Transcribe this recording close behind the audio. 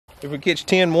if we catch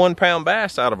 10 1-pound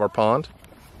bass out of our pond.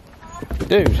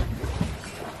 Dude.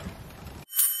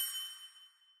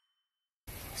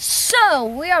 So,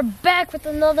 we are back with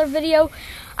another video.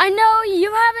 I know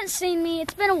you haven't seen me.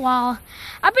 It's been a while.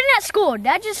 I've been at school.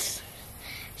 That just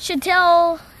should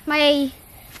tell my...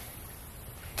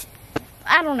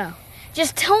 I don't know.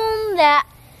 Just tell them that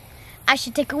I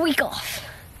should take a week off.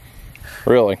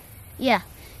 Really? Yeah.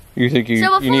 You think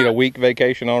you need a week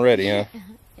vacation already, huh?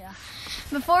 Yeah.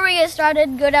 Before we get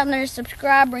started, go down there,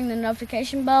 subscribe, ring the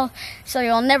notification bell so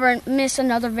you'll never miss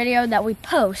another video that we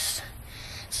post.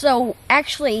 So,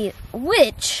 actually,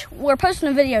 we're posting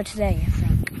a video today, I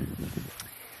think.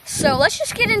 So, let's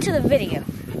just get into the video.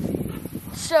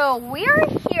 So, we are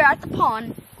here at the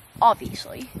pond,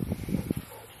 obviously.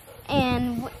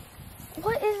 And,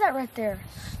 what is that right there?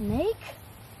 Snake?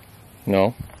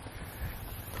 No.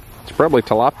 It's probably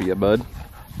tilapia, bud.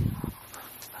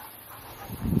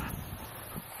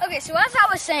 Okay, so as I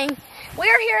was saying, we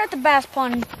are here at the bass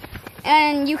pond,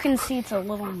 and you can see it's a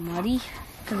little muddy,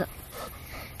 because it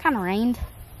kind of rained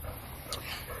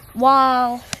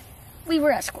while we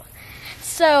were at school.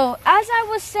 So, as I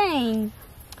was saying,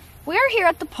 we are here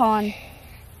at the pond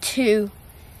to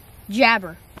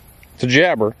jabber. To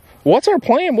jabber? What's our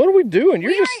plan? What are we doing?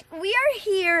 We are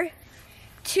here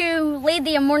to lead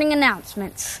the morning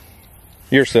announcements.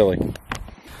 You're silly.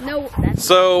 No, that's...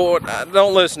 So,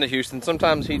 don't listen to Houston.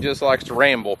 Sometimes he just likes to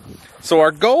ramble. So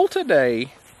our goal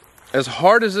today, as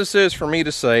hard as this is for me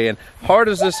to say and hard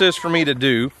as this is for me to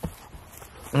do,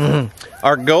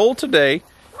 our goal today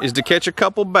is to catch a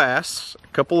couple bass, a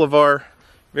couple of our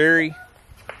very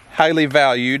highly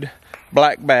valued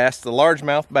black bass, the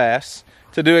largemouth bass,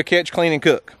 to do a catch, clean, and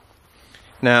cook.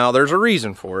 Now, there's a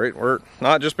reason for it. We're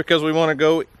not just because we want to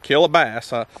go kill a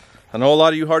bass. I know a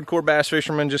lot of you hardcore bass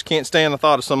fishermen just can't stand the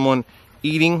thought of someone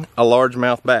eating a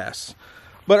largemouth bass.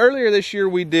 But earlier this year,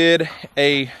 we did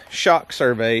a shock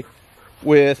survey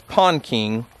with Pond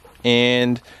King,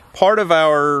 and part of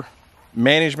our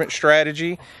management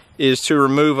strategy is to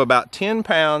remove about 10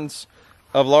 pounds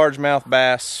of largemouth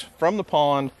bass from the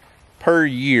pond per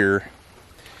year.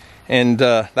 And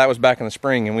that was back in the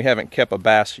spring, and we haven't kept a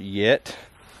bass yet.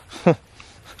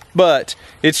 But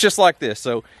it's just like this.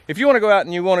 So if you want to go out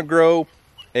and you want to grow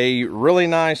a really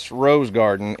nice rose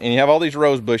garden, and you have all these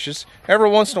rose bushes, every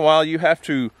once in a while you have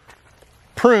to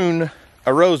prune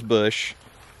a rose bush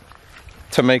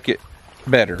to make it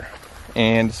better.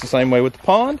 And it's the same way with the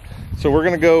pond. So we're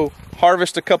going to go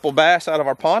harvest a couple bass out of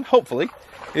our pond. Hopefully.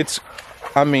 It's,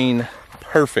 I mean,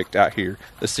 perfect out here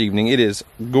this evening. It is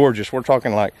gorgeous. We're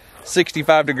talking like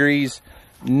 65 degrees,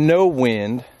 no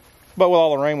wind. But with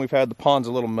all the rain we've had, the pond's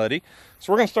a little muddy.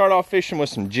 So we're going to start off fishing with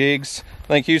some jigs. I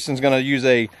think Houston's going to use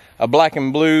a black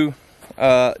and blue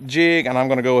jig, and I'm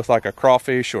going to go with like a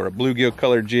crawfish or a bluegill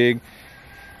colored jig.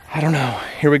 I don't know.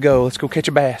 Here we go. Let's go catch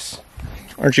a bass.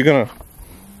 Aren't you going to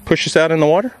push us out in the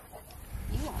water?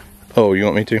 Oh, you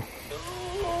want me to?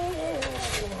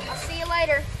 I'll see you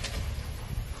later.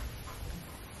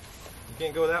 You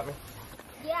can't go without me.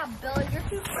 Yeah, Billy, you're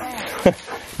too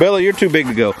fast. Bella, you're too big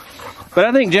to go. But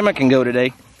I think Gemma can go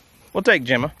today. We'll take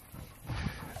Gemma.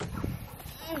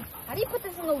 How do you put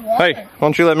this in the water? Hey, why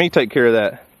don't you let me take care of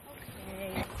that?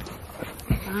 Okay.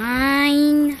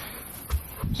 Fine.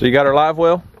 So you got our live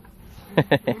well?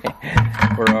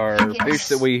 For our fish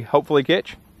that we hopefully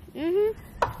catch? Mm-hmm.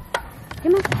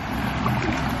 Come on.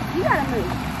 You gotta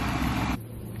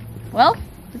move. Well,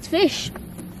 let's fish.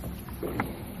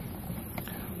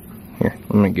 Here,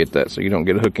 let me get that so you don't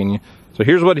get a hook in you. So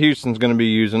here's what Houston's going to be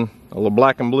using. A little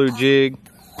black and blue jig.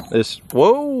 This,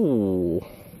 whoa.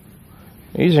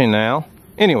 Easy now.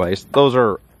 Anyways, those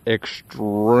are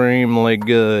extremely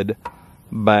good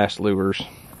bass lures.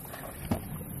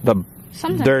 The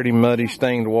dirty, muddy,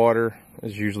 stained water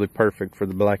is usually perfect for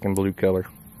the black and blue color.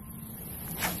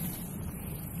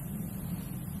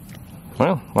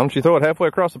 Well, why don't you throw it halfway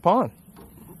across the pond?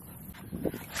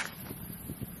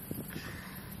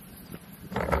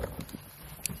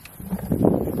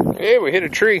 Yeah, we hit a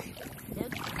tree.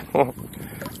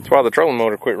 That's why the trolling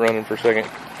motor quit running for a second.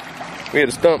 We hit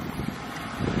a stump.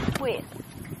 Wait.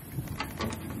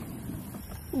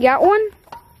 You got one?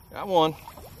 Got one.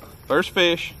 First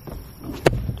fish.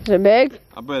 Is it big?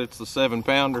 I bet it's the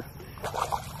 7-pounder.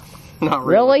 Not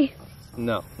really. Really?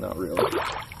 No, not really.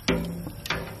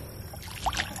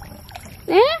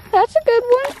 Yeah, that's a good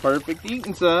one. Perfect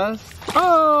eating size.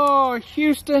 Oh,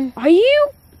 Houston. Are you?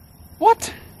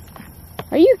 What?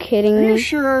 Are you kidding me? Are you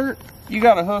sure you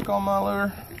got a hook on my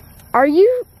lure? Are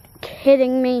you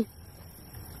kidding me?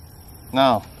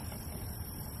 No.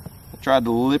 I tried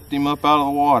to lift him up out of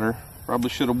the water. Probably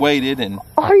should have waited and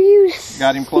Are you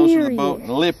got him closer to the boat and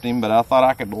lift him, but I thought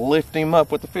I could lift him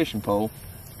up with the fishing pole.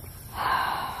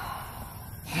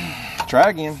 Try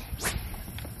again.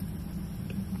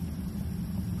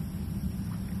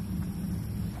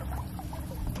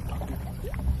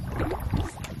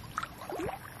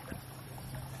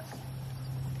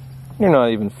 You're not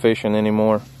even fishing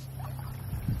anymore.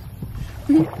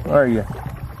 Are you?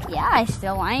 Yeah, I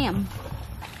still am.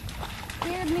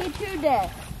 Scared me to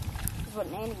death. That's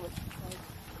what Nanny would say.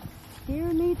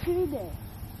 Scared me to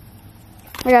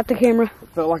death. I got the camera. It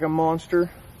felt like a monster.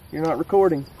 You're not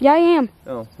recording. Yeah, I am.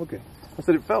 Oh, okay. I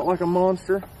said it felt like a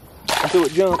monster until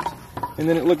it jumped, and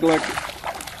then it looked like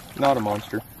not a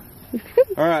monster.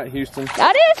 All right, Houston.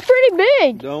 That is pretty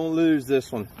big. Don't lose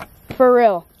this one. For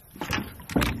real.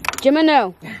 Jimmy,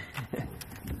 no.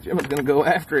 Jimmy's gonna go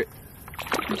after it.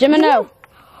 Jimmy, no.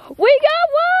 We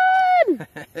got one!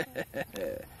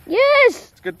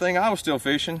 Yes! It's a good thing I was still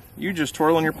fishing. You just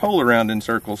twirling your pole around in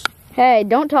circles. Hey,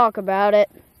 don't talk about it.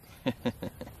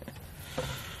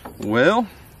 Well,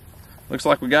 looks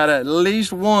like we got at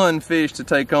least one fish to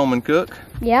take home and cook.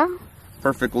 Yeah?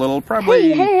 Perfect little,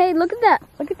 probably... Hey, look at that.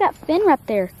 Look at that fin right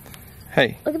there.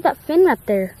 Hey. Look at that fin right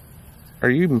there. Are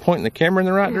you even pointing the camera in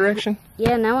the right direction?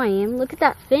 Yeah, now I am. Look at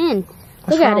that fin.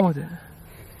 What's wrong with it?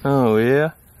 Oh,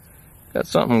 yeah. Got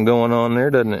something going on there,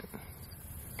 doesn't it?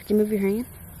 Could you move your hand?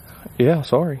 Yeah,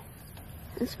 sorry.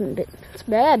 That's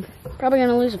bad. Probably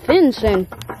gonna lose a fin soon.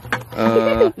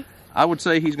 I would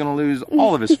say he's gonna lose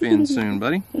all of his fins soon,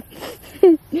 buddy.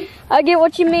 I get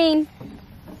what you mean.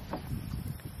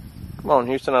 Come on,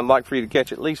 Houston, I'd like for you to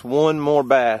catch at least one more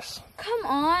bass. Come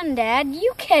on, Dad.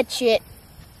 You catch it.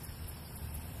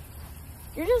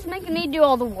 You're just making me do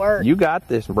all the work. You got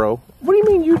this, bro. What do you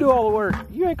mean you do all the work?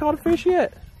 You ain't caught a fish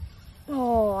yet.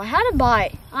 Oh, I had a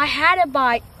bite. I had a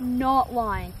bite, not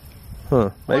lying. Huh.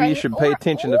 Maybe you should pay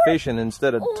attention to fishing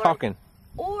instead of talking.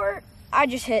 Or I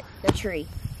just hit the tree.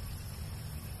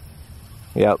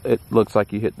 Yeah, it looks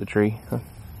like you hit the tree. Huh.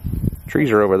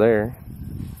 Trees are over there.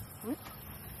 What?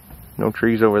 No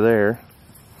trees over there.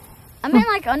 I meant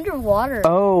like underwater.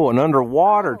 Oh, an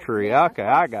underwater tree. Okay,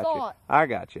 I got you. I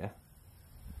got you.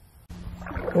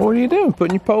 What are you doing?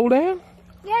 Putting your pole down?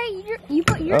 Yeah, you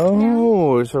put yours down.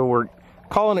 Oh, so we're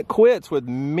calling it quits with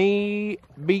me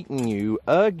beating you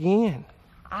again.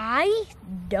 I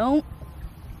don't.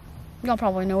 Y'all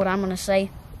probably know what I'm gonna say.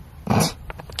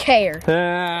 Care.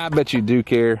 I bet you do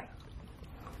care.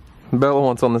 Bella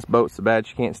wants on this boat so bad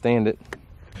she can't stand it.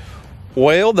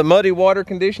 Well, the muddy water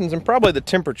conditions and probably the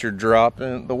temperature drop.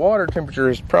 And the water temperature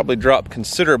has probably dropped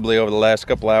considerably over the last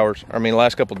couple hours. I mean,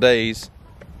 last couple days.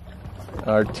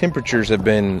 Our temperatures have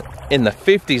been in the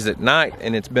 50s at night,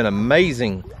 and it's been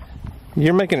amazing.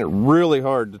 You're making it really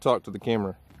hard to talk to the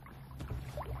camera.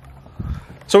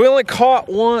 So we only caught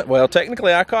one. Well,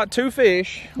 technically, I caught two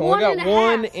fish. Only got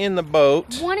one in the boat.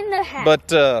 1.5.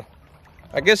 But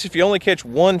I guess if you only catch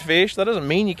one fish, that doesn't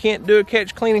mean you can't do a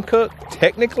catch, clean, and cook.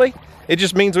 Technically, it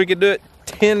just means we could do it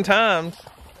 10 times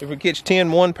if we catch 10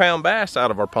 1-pound bass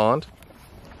out of our pond.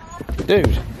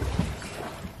 Dude.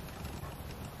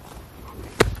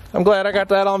 I'm glad I got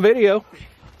that on video.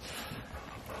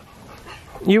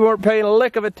 You weren't paying a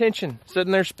lick of attention,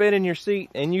 sitting there spinning your seat,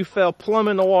 and you fell plumb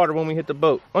in the water when we hit the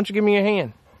boat. Why don't you give me your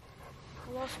hand?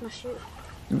 I lost my shoe.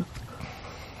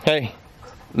 Hey,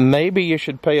 maybe you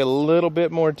should pay a little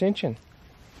bit more attention.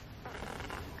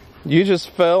 You just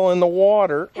fell in the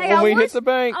water when we hit the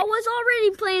bank. I was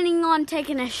already planning on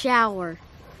taking a shower.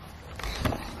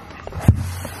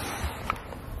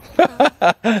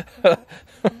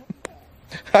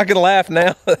 I can laugh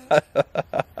now.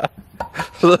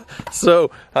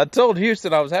 So I told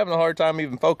Houston I was having a hard time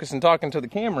even focusing talking to the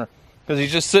camera because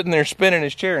he's just sitting there spinning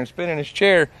his chair,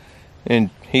 and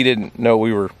he didn't know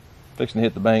we were fixing to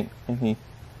hit the bank, and he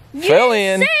fell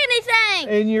in. You didn't say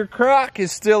anything. And your crock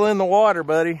is still in the water,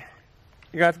 buddy.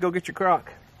 You're gonna have to go get your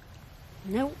crock.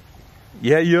 Nope.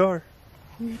 Yeah, you are.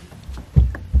 Did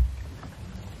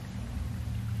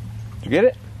you get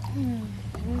it?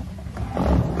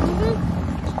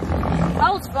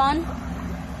 That was fun.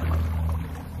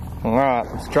 All right,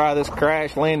 let's try this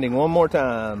crash landing one more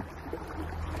time.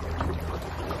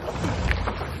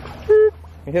 You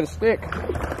hit a stick.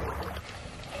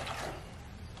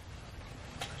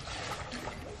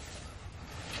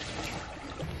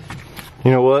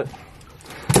 You know what?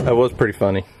 That was pretty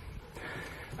funny.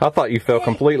 I thought you fell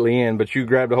completely in, but you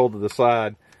grabbed a hold of the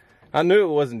side. I knew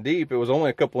it wasn't deep. It was only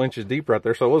a couple inches deep right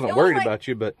there, so I wasn't worried about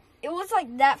you, but... It was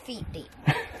like that feet deep.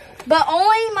 But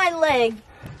only my leg,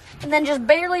 and then just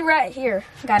barely right here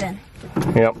got in.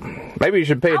 Yep. Maybe you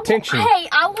should pay attention. Hey,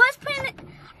 I was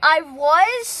I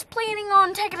was planning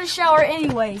on taking a shower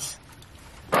anyways.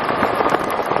 Better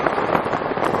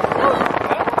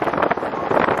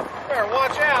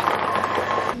watch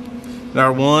out.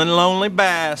 Our one lonely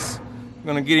bass. I'm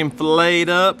gonna get him filleted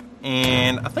up,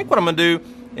 and I think what I'm gonna do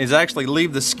is actually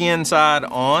leave the skin side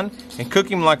on and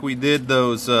cook him like we did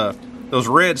those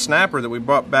red snapper that we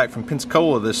brought back from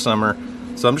Pensacola this summer.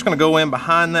 So I'm just gonna go in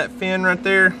behind that fin right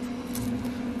there,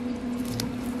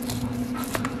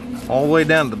 all the way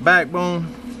down to the backbone.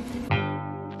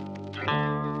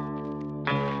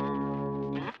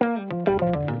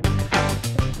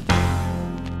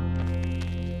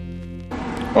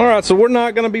 All right, so we're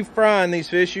not gonna be frying these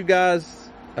fish, you guys.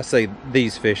 I say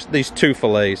these fish, these two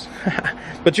fillets.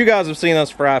 But you guys have seen us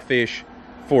fry fish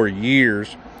for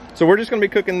years. So we're just gonna be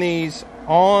cooking these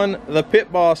on the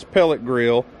Pit Boss pellet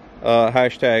grill.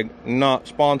 Hashtag not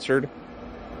sponsored.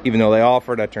 Even though they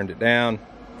offered, I turned it down.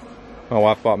 My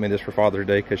wife bought me this for Father's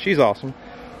Day because she's awesome.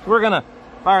 So we're gonna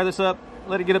fire this up,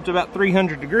 let it get up to about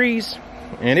 300 degrees.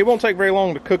 And it won't take very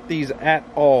long to cook these at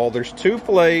all. There's two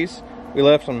fillets. We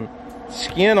left some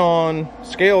skin on,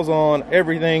 scales on,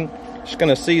 everything. Just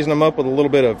gonna season them up with a little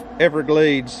bit of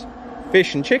Everglades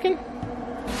fish and chicken.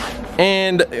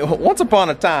 And once upon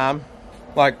a time,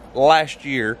 like last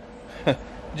year,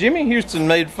 Jimmy Houston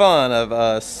made fun of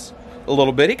us a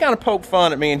little bit. He kind of poked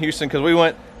fun at me and Houston because we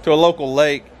went to a local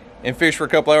lake and fished for a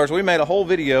couple hours. We made a whole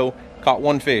video, caught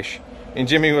one fish. And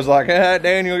Jimmy was like,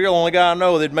 Daniel, you're the only guy I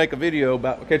know that'd make a video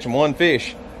about catching one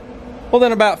fish. Well,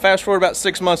 then fast forward about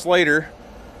 6 months later,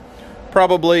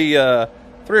 probably 3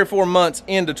 or 4 months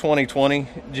into 2020,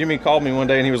 Jimmy called me one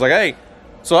day and he was like, hey,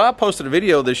 so I posted a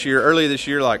video earlier this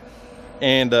year,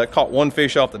 and caught one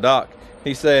fish off the dock.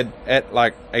 He said at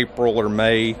like April or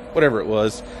May, whatever it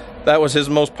was, that was his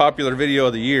most popular video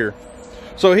of the year.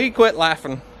 So he quit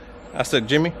laughing. I said,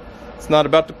 Jimmy, it's not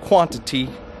about the quantity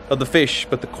of the fish,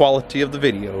 but the quality of the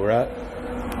video, right?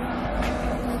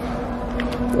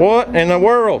 What in the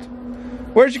world?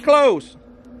 Where's your clothes?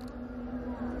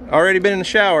 Already been in the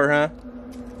shower, huh?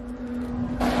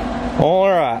 All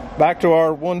right, back to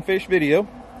our one fish video.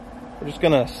 We're just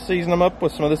gonna season them up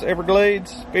with some of this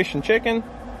Everglades fish and chicken.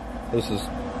 This is,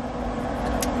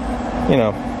 you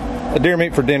know, a deer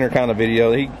meat for dinner kind of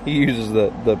video. He uses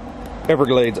the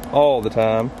Everglades all the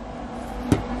time.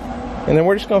 And then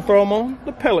we're just gonna throw them on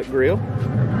the pellet grill.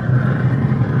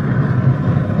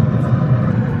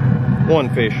 One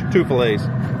fish, two fillets.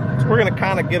 So we're gonna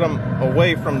kind of get them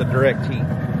away from the direct heat.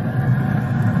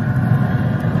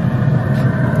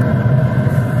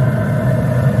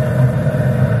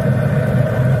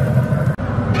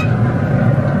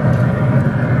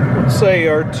 Let's say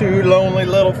our two lonely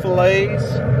little fillets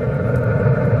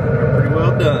are pretty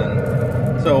well done.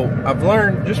 So I've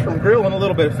learned just from grilling a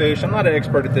little bit of fish, I'm not an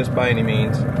expert at this by any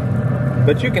means,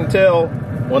 but you can tell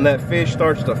when that fish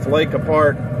starts to flake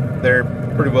apart, they're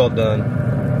pretty well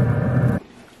done.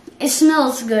 It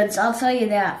smells good, so I'll tell you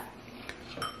that.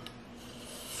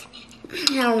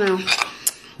 I don't know.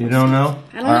 You don't know?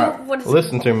 I don't know what it's...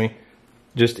 Listen to me.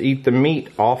 Just eat the meat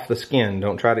off the skin.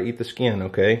 Don't try to eat the skin,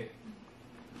 okay?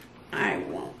 I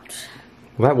won't.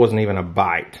 Well, that wasn't even a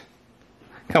bite.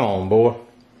 Come on, boy.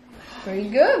 Pretty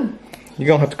good. You're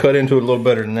gonna have to cut into it a little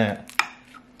better than that.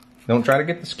 Don't try to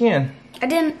get the skin. I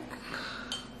didn't.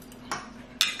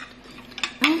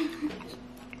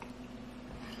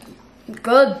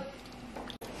 Good.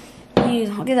 Please,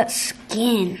 look at that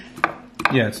skin.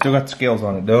 Yeah, it's still got the scales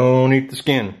on it. Don't eat the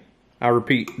skin. I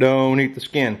repeat, don't eat the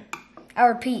skin. I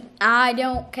repeat, I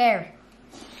don't care.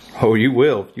 Oh, you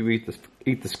will if you eat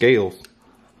the scales.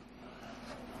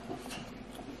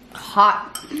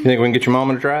 Hot. You think we can get your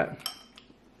mama to try it?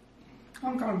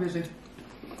 I'm kind of busy.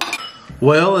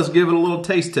 Well, let's give it a little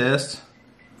taste test.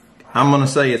 I'm gonna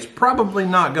say it's probably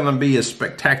not gonna be as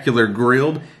spectacular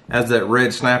grilled as that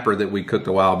red snapper that we cooked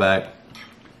a while back.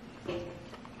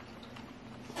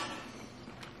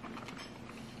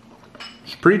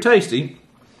 It's pretty tasty,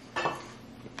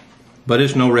 but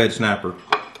it's no red snapper.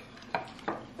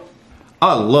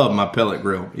 I love my pellet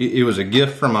grill. It was a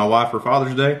gift from my wife for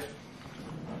Father's Day.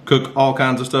 Cook all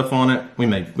kinds of stuff on it. We've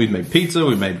made pizza,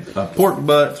 we've made pork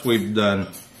butts, we've done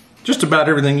just about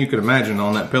everything you could imagine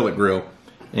on that pellet grill.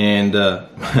 And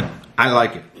I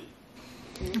like it.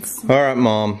 All right,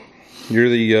 Mom, you're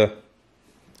the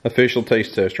official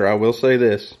taste tester. I will say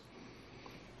this.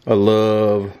 I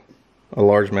love a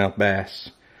largemouth bass.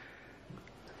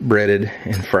 Breaded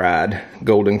and fried,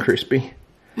 golden crispy.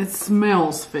 It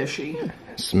smells fishy. It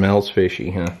smells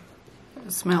fishy, huh?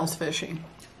 It smells fishy.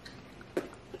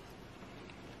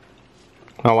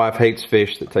 My wife hates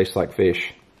fish that tastes like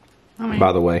fish,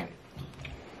 by the way.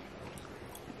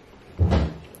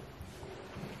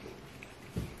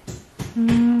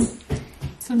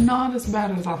 not as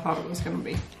bad as I thought it was going to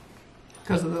be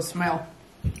because of the smell.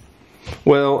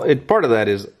 Well, part of that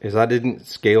is I didn't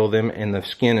scale them and the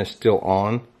skin is still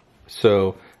on.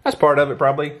 So that's part of it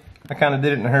probably. I kind of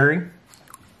did it in a hurry.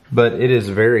 But it is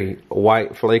very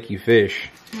white, flaky fish.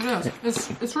 It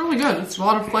is. It's really good. It's a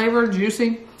lot of flavor,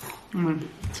 juicy.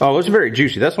 Oh, it's very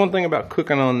juicy. That's one thing about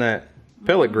cooking on that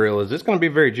pellet grill is it's going to be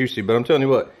very juicy. But I'm telling you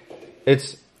what,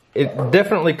 it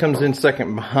definitely comes in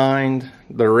second behind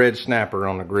the red snapper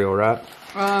on the grill, right?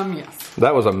 Yes.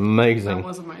 That was amazing. That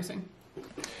was amazing.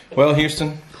 Well,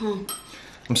 Houston,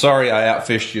 I'm sorry I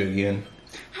outfished you again.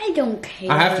 I don't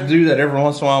care. I have to do that every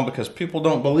once in a while because people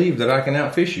don't believe that I can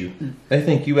outfish you. They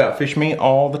think you outfish me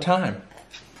all the time.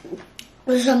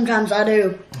 Well, sometimes I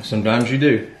do. Sometimes you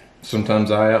do.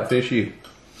 Sometimes I outfish you.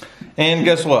 And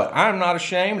guess what? I'm not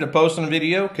ashamed of posting a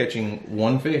video catching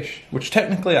one fish, which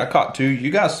technically I caught two. You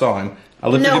guys saw him. I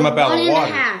lifted him up out of the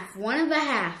water. One and a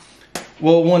half.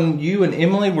 Well, when you and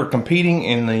Emily were competing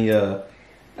in the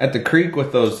at the creek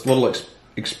with those little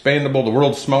expandable, the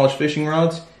world's smallest fishing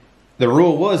rods, the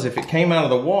rule was if it came out of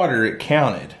the water, it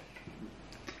counted.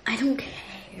 I don't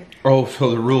care. Oh, so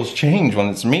the rules change when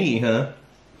it's me, huh?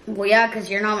 Well, yeah, because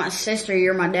you're not my sister,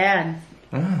 you're my dad.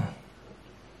 Oh.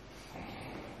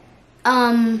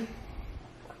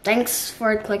 Thanks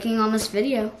for clicking on this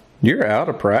video. You're out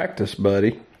of practice,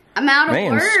 buddy. I'm out of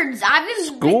words.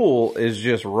 School is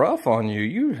just rough on you.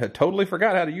 You had totally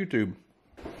forgot how to YouTube.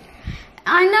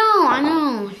 I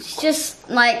know. It's just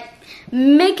like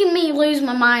making me lose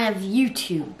my mind of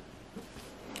YouTube.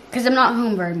 Because I'm not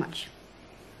home very much.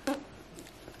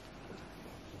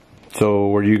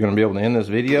 So, are you going to be able to end this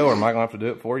video, or am I going to have to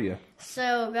do it for you?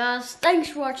 So, guys, thanks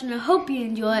for watching. I hope you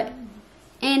enjoy it.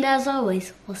 And as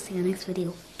always, we'll see you next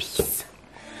video. Peace.